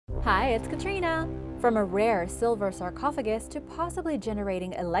Hi, it's Katrina! From a rare silver sarcophagus to possibly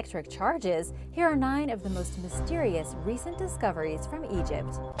generating electric charges, here are 9 of the most mysterious recent discoveries from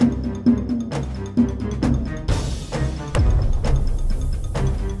Egypt.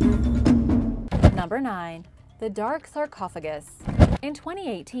 Number 9. The Dark Sarcophagus. In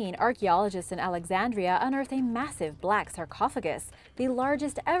 2018, archaeologists in Alexandria unearthed a massive black sarcophagus, the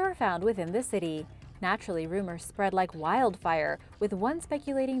largest ever found within the city. Naturally, rumors spread like wildfire, with one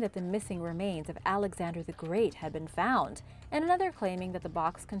speculating that the missing remains of Alexander the Great had been found, and another claiming that the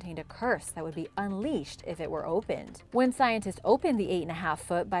box contained a curse that would be unleashed if it were opened. When scientists opened the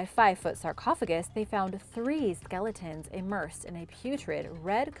 8.5-foot by 5-foot sarcophagus, they found 3 skeletons immersed in a putrid,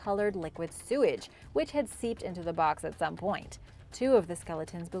 red-colored liquid sewage, which had seeped into the box at some point. 2 of the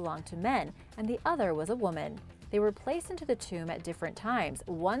skeletons belonged to men, and the other was a woman. They were placed into the tomb at different times,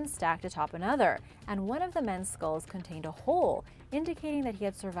 one stacked atop another, and one of the men's skulls contained a hole, indicating that he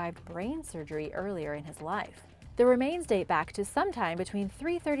had survived brain surgery earlier in his life. The remains date back to sometime between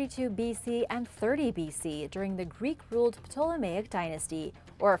 332 BC and 30 BC during the Greek-ruled Ptolemaic dynasty,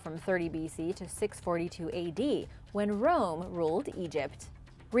 or from 30 BC to 642 AD, when Rome ruled Egypt.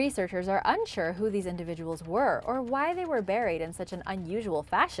 Researchers are unsure who these individuals were or why they were buried in such an unusual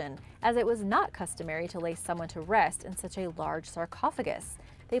fashion, as it was not customary to lay someone to rest in such a large sarcophagus.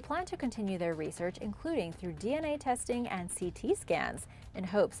 They plan to continue their research, including through DNA testing and CT scans, in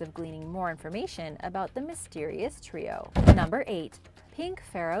hopes of gleaning more information about the mysterious trio. Number 8. Pink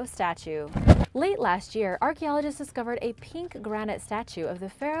Pharaoh Statue. Late last year, archaeologists discovered a pink granite statue of the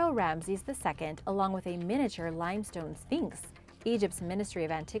Pharaoh Ramses II, along with a miniature limestone sphinx. Egypt's Ministry of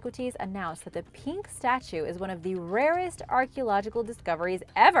Antiquities announced that the pink statue is one of the rarest archaeological discoveries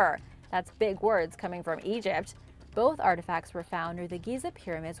ever. That's big words coming from Egypt. Both artifacts were found near the Giza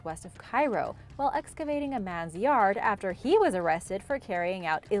Pyramids west of Cairo, while excavating a man's yard after he was arrested for carrying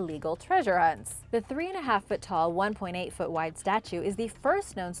out illegal treasure hunts. The 3.5-foot tall, 1.8-foot wide statue is the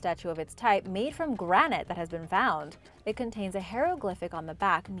first known statue of its type made from granite that has been found. It contains a hieroglyphic on the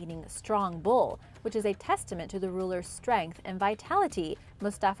back meaning strong bull, which is a testament to the ruler's strength and vitality,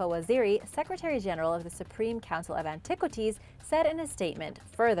 Mustafa Waziri, Secretary General of the Supreme Council of Antiquities, said in a statement,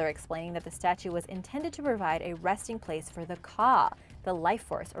 further explaining that the statue was intended to provide a resting place for the Ka, the life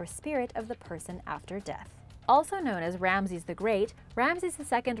force or spirit of the person after death. Also known as Ramses the Great, Ramses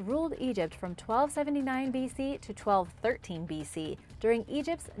II ruled Egypt from 1279 BC to 1213 BC during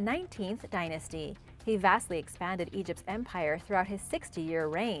Egypt's 19th dynasty. He vastly expanded Egypt's empire throughout his 60-year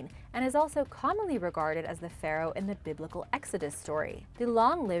reign and is also commonly regarded as the pharaoh in the biblical Exodus story. The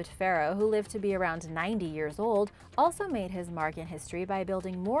long-lived pharaoh, who lived to be around 90 years old, also made his mark in history by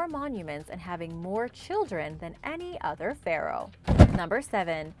building more monuments and having more children than any other pharaoh. Number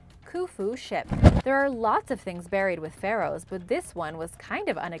 7. Khufu Ship. There are lots of things buried with pharaohs, but this one was kind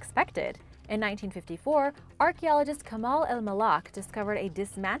of unexpected. In 1954, archaeologist Kamal El-Malak discovered a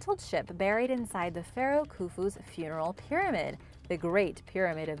dismantled ship buried inside the pharaoh Khufu's funeral pyramid, the Great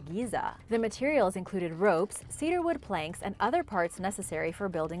Pyramid of Giza. The materials included ropes, cedarwood planks, and other parts necessary for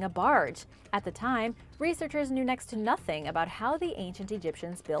building a barge. At the time, researchers knew next to nothing about how the ancient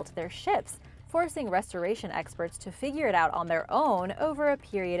Egyptians built their ships, forcing restoration experts to figure it out on their own over a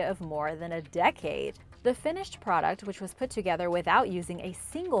period of more than a decade. The finished product, which was put together without using a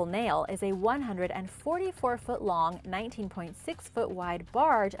single nail, is a 144-foot-long, 19.6-foot wide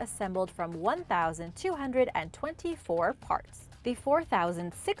barge assembled from 1,224 parts. The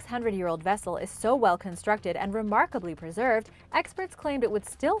 4,600-year-old vessel is so well constructed and remarkably preserved, experts claimed it would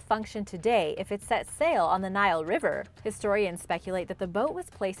still function today if it set sail on the Nile River. Historians speculate that the boat was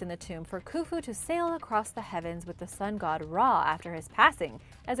placed in the tomb for Khufu to sail across the heavens with the sun god Ra after his passing,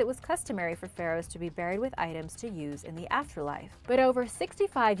 as it was customary for pharaohs to be buried with items to use in the afterlife. But over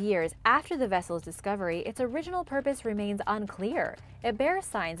 65 years after the vessel's discovery, its original purpose remains unclear. It bears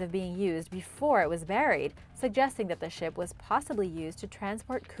signs of being used before it was buried, suggesting that the ship was possibly used to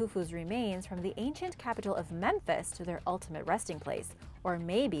transport Khufu's remains from the ancient capital of Memphis to their ultimate resting place, or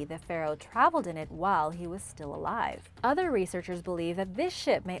maybe the pharaoh traveled in it while he was still alive. Other researchers believe that this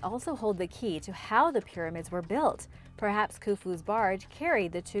ship may also hold the key to how the pyramids were built. Perhaps Khufu's barge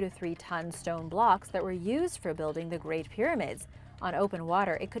carried the 2 to 3 ton stone blocks that were used for building the Great Pyramids. On open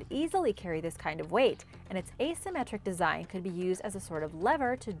water, it could easily carry this kind of weight, and its asymmetric design could be used as a sort of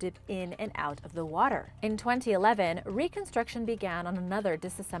lever to dip in and out of the water. In 2011, reconstruction began on another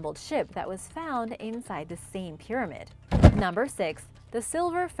disassembled ship that was found inside the same pyramid. Number 6. The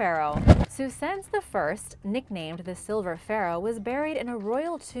Silver Pharaoh. Susens I, nicknamed the Silver Pharaoh, was buried in a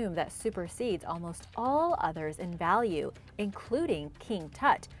royal tomb that supersedes almost all others in value, including King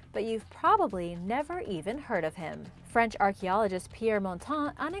Tut, but you've probably never even heard of him. French archaeologist Pierre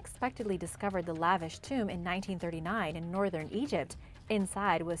Montan unexpectedly discovered the lavish tomb in 1939 in northern Egypt.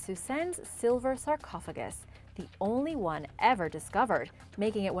 Inside was Susen's silver sarcophagus, the only one ever discovered,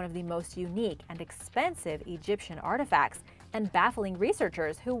 making it one of the most unique and expensive Egyptian artifacts, and baffling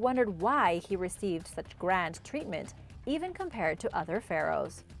researchers who wondered why he received such grand treatment, even compared to other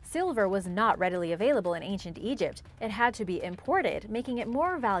pharaohs. Silver was not readily available in ancient Egypt. It had to be imported, making it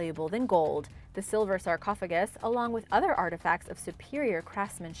more valuable than gold. The silver sarcophagus, along with other artifacts of superior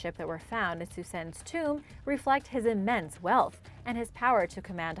craftsmanship that were found in Susen's tomb, reflect his immense wealth and his power to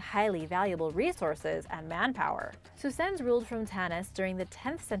command highly valuable resources and manpower. Susen's ruled from Tanis during the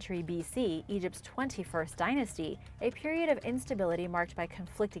 10th century BC, Egypt's 21st dynasty, a period of instability marked by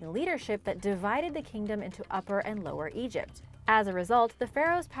conflicting leadership that divided the kingdom into Upper and Lower Egypt. As a result, the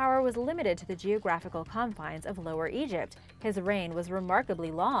pharaoh's power was limited to the geographical confines of Lower Egypt. His reign was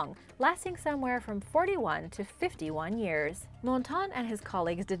remarkably long, lasting somewhere from 41 to 51 years. Montan and his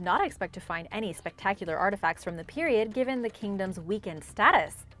colleagues did not expect to find any spectacular artifacts from the period given the kingdom's weakened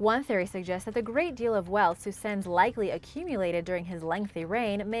status. One theory suggests that the great deal of wealth Susen's likely accumulated during his lengthy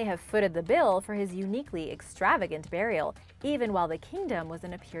reign may have footed the bill for his uniquely extravagant burial, even while the kingdom was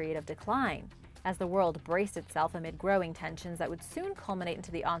in a period of decline. As the world braced itself amid growing tensions that would soon culminate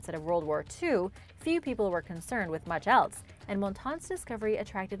into the onset of World War II, few people were concerned with much else, and Montan's discovery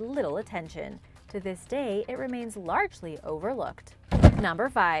attracted little attention. To this day, it remains largely overlooked. Number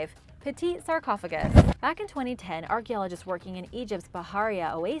 5. Petite sarcophagus. Back in 2010, archaeologists working in Egypt's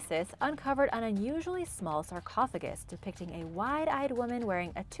Baharia oasis uncovered an unusually small sarcophagus depicting a wide-eyed woman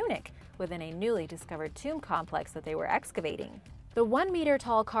wearing a tunic within a newly discovered tomb complex that they were excavating. The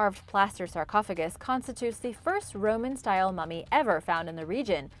 1-meter-tall carved plaster sarcophagus constitutes the first Roman-style mummy ever found in the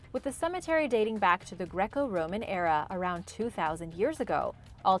region, with the cemetery dating back to the Greco-Roman era around 2,000 years ago.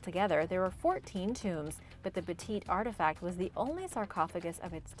 Altogether, there were 14 tombs, but the petite artifact was the only sarcophagus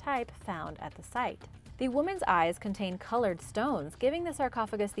of its type found at the site. The woman's eyes contain colored stones, giving the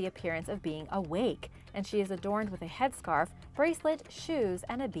sarcophagus the appearance of being awake, and she is adorned with a headscarf, bracelet, shoes,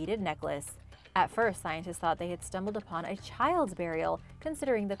 and a beaded necklace. At first, scientists thought they had stumbled upon a child's burial,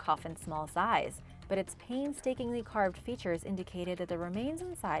 considering the coffin's small size, but its painstakingly carved features indicated that the remains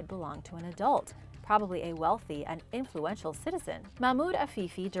inside belonged to an adult, probably a wealthy and influential citizen. Mahmoud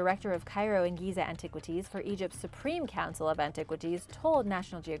Afifi, director of Cairo and Giza Antiquities for Egypt's Supreme Council of Antiquities, told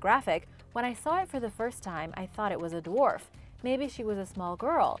National Geographic, "When I saw it for the first time, I thought it was a dwarf. Maybe she was a small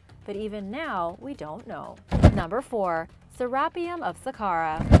girl, but even now, we don't know." Number 4. Serapeum of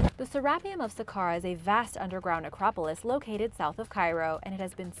Saqqara. The Serapeum of Saqqara is a vast underground necropolis located south of Cairo, and it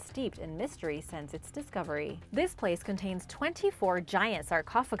has been steeped in mystery since its discovery. This place contains 24 giant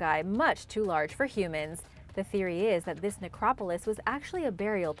sarcophagi, much too large for humans. The theory is that this necropolis was actually a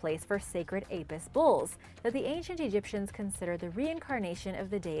burial place for sacred Apis bulls, that the ancient Egyptians considered the reincarnation of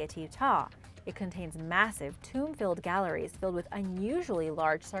the deity Ptah. It contains massive tomb-filled galleries filled with unusually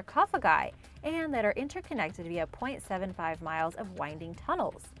large sarcophagi, and that are interconnected via 0.75 miles of winding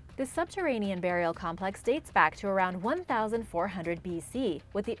tunnels. The subterranean burial complex dates back to around 1400 BC,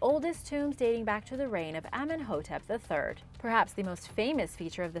 with the oldest tombs dating back to the reign of Amenhotep III. Perhaps the most famous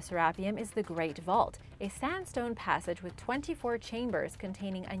feature of the Serapeum is the Great Vault, a sandstone passage with 24 chambers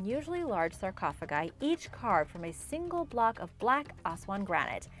containing unusually large sarcophagi, each carved from a single block of black Aswan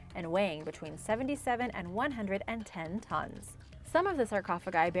granite and weighing between 77 and 110 tons. Some of the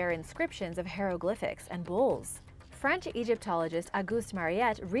sarcophagi bear inscriptions of hieroglyphics and bulls. French Egyptologist Auguste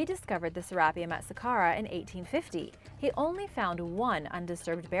Mariette rediscovered the Serapeum at Saqqara in 1850. He only found one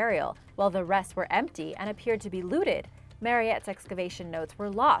undisturbed burial, while the rest were empty and appeared to be looted. Mariette's excavation notes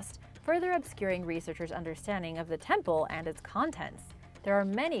were lost, further obscuring researchers' understanding of the temple and its contents. There are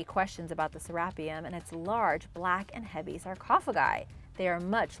many questions about the Serapeum and its large, black, and heavy sarcophagi. They are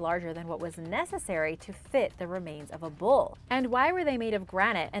much larger than what was necessary to fit the remains of a bull. And why were they made of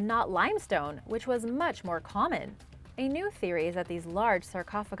granite and not limestone, which was much more common? A new theory is that these large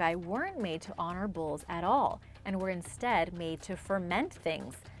sarcophagi weren't made to honor bulls at all, and were instead made to ferment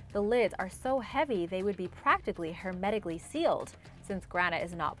things. The lids are so heavy they would be practically hermetically sealed. Since granite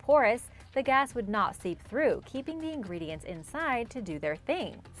is not porous, the gas would not seep through, keeping the ingredients inside to do their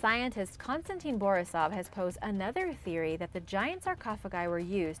thing. Scientist Konstantin Borisov has posed another theory that the giant sarcophagi were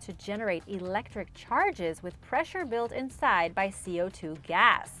used to generate electric charges with pressure built inside by CO2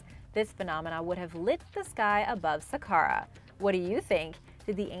 gas. This phenomena would have lit the sky above Saqqara. What do you think?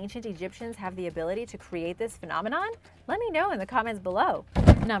 Did the ancient Egyptians have the ability to create this phenomenon? Let me know in the comments below.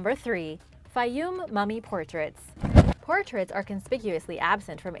 Number 3. Fayum mummy portraits. portraits are conspicuously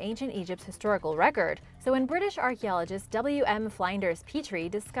absent from ancient Egypt's historical record, so when British archaeologist W.M. Flinders Petrie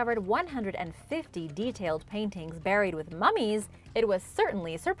discovered 150 detailed paintings buried with mummies, it was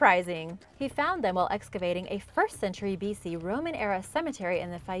certainly surprising. He found them while excavating a 1st century BC Roman-era cemetery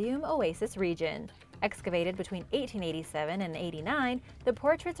in the Fayum Oasis region. Excavated between 1887 and 89, the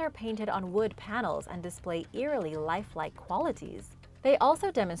portraits are painted on wood panels and display eerily lifelike qualities. They also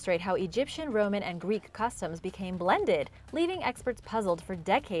demonstrate how Egyptian, Roman, and Greek customs became blended, leaving experts puzzled for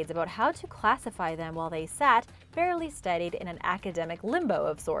decades about how to classify them while they sat, fairly studied, in an academic limbo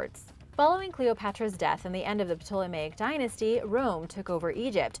of sorts. Following Cleopatra's death and the end of the Ptolemaic dynasty, Rome took over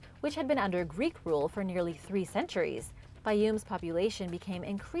Egypt, which had been under Greek rule for nearly 3 centuries. Fayum's population became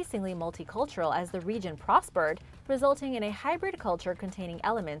increasingly multicultural as the region prospered, resulting in a hybrid culture containing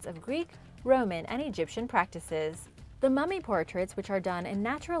elements of Greek, Roman, and Egyptian practices. The mummy portraits, which are done in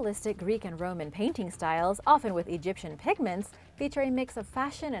naturalistic Greek and Roman painting styles, often with Egyptian pigments, feature a mix of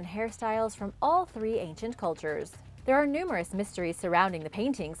fashion and hairstyles from all 3 ancient cultures. There are numerous mysteries surrounding the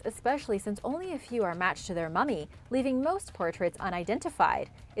paintings, especially since only a few are matched to their mummy, leaving most portraits unidentified.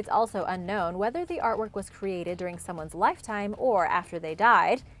 It's also unknown whether the artwork was created during someone's lifetime or after they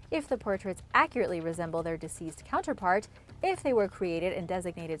died, if the portraits accurately resemble their deceased counterpart, if they were created in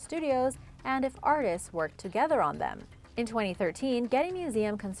designated studios, and if artists worked together on them. In 2013, Getty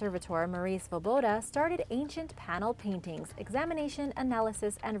Museum conservator Marie Svoboda started Ancient Panel Paintings Examination,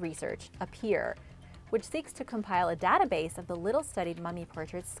 Analysis, and Research, APPEAR, which seeks to compile a database of the little-studied mummy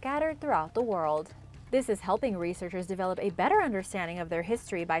portraits scattered throughout the world. This is helping researchers develop a better understanding of their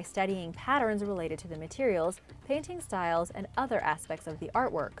history by studying patterns related to the materials, painting styles, and other aspects of the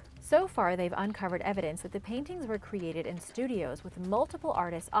artwork. So far, they've uncovered evidence that the paintings were created in studios with multiple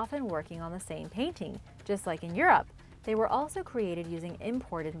artists often working on the same painting, just like in Europe. They were also created using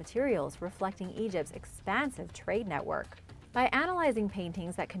imported materials, reflecting Egypt's expansive trade network. By analyzing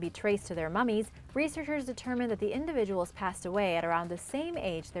paintings that can be traced to their mummies, researchers determined that the individuals passed away at around the same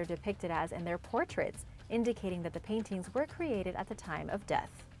age they're depicted as in their portraits, indicating that the paintings were created at the time of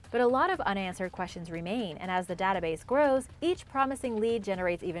death. But a lot of unanswered questions remain, and as the database grows, each promising lead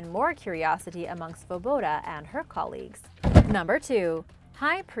generates even more curiosity amongst Svoboda and her colleagues. Number 2.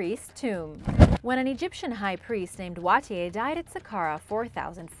 High Priest's Tomb. When an Egyptian high priest named Watier died at Saqqara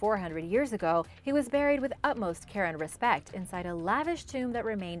 4,400 years ago, he was buried with utmost care and respect inside a lavish tomb that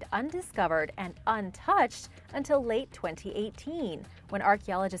remained undiscovered and untouched until late 2018, when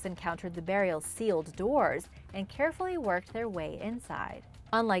archaeologists encountered the burial's sealed doors and carefully worked their way inside.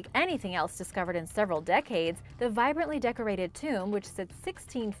 Unlike anything else discovered in several decades, the vibrantly decorated tomb, which sits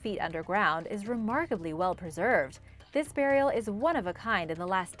 16 feet underground, is remarkably well preserved. This burial is one of a kind in the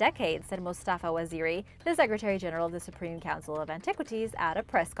last decade, said Mustafa Waziri, the Secretary General of the Supreme Council of Antiquities, at a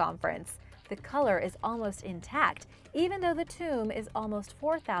press conference. The color is almost intact, even though the tomb is almost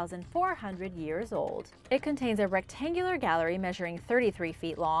 4,400 years old. It contains a rectangular gallery measuring 33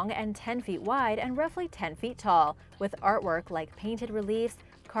 feet long and 10 feet wide and roughly 10 feet tall, with artwork like painted reliefs,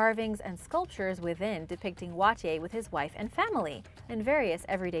 carvings, and sculptures within depicting Watier with his wife and family, and various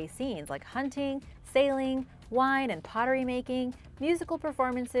everyday scenes like hunting, sailing, wine and pottery making, musical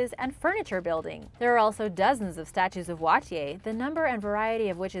performances, and furniture building. There are also dozens of statues of Watier, the number and variety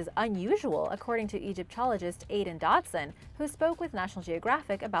of which is unusual, according to Egyptologist Aidan Dodson, who spoke with National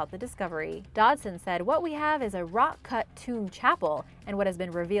Geographic about the discovery. Dodson said, "What we have is a rock-cut tomb chapel, and what has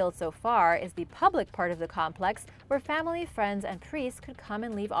been revealed so far is the public part of the complex where family, friends, and priests could come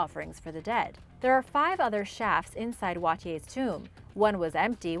and leave offerings for the dead." There are 5 other shafts inside Watier's tomb. One was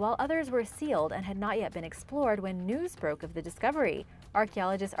empty, while others were sealed and had not yet been explored when news broke of the discovery.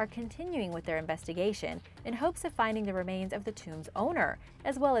 Archaeologists are continuing with their investigation in hopes of finding the remains of the tomb's owner,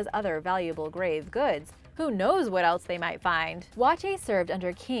 as well as other valuable grave goods. Who knows what else they might find? Watier served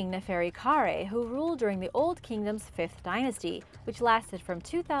under King Neferikare, who ruled during the Old Kingdom's 5th dynasty, which lasted from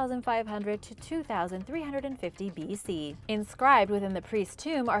 2500 to 2350 BC. Inscribed within the priest's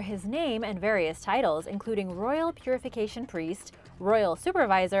tomb are his name and various titles, including Royal Purification Priest, Royal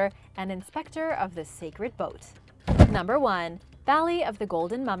Supervisor, and Inspector of the Sacred Boat. Number 1. Valley of the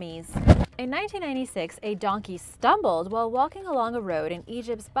Golden Mummies. In 1996, a donkey stumbled while walking along a road in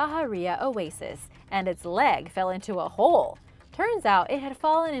Egypt's Bahariya oasis, and its leg fell into a hole. Turns out it had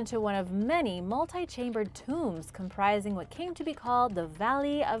fallen into one of many multi-chambered tombs comprising what came to be called the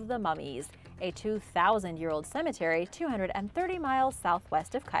Valley of the Mummies, a 2,000-year-old cemetery 230 miles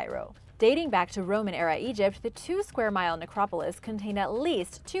southwest of Cairo. Dating back to Roman-era Egypt, the 2-square-mile necropolis contained at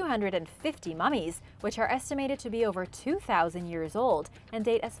least 250 mummies, which are estimated to be over 2,000 years old and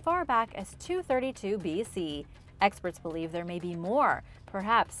date as far back as 232 BC. Experts believe there may be more,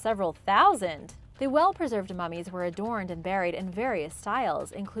 perhaps several thousand. The well-preserved mummies were adorned and buried in various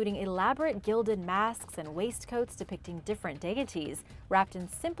styles, including elaborate gilded masks and waistcoats depicting different deities, wrapped in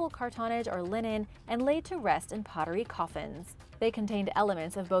simple cartonnage or linen, and laid to rest in pottery coffins. They contained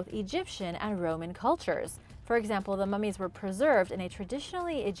elements of both Egyptian and Roman cultures. For example, the mummies were preserved in a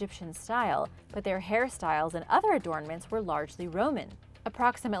traditionally Egyptian style, but their hairstyles and other adornments were largely Roman.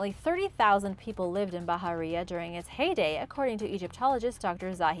 Approximately 30,000 people lived in Bahariya during its heyday, according to Egyptologist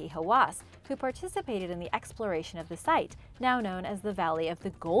Dr. Zahi Hawass, who participated in the exploration of the site, now known as the Valley of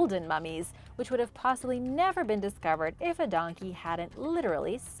the Golden Mummies, which would have possibly never been discovered if a donkey hadn't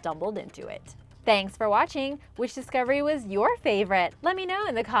literally stumbled into it. Thanks for watching! Which discovery was your favorite? Let me know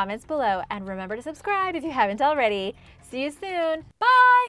in the comments below, and remember to subscribe if you haven't already. See you soon! Bye!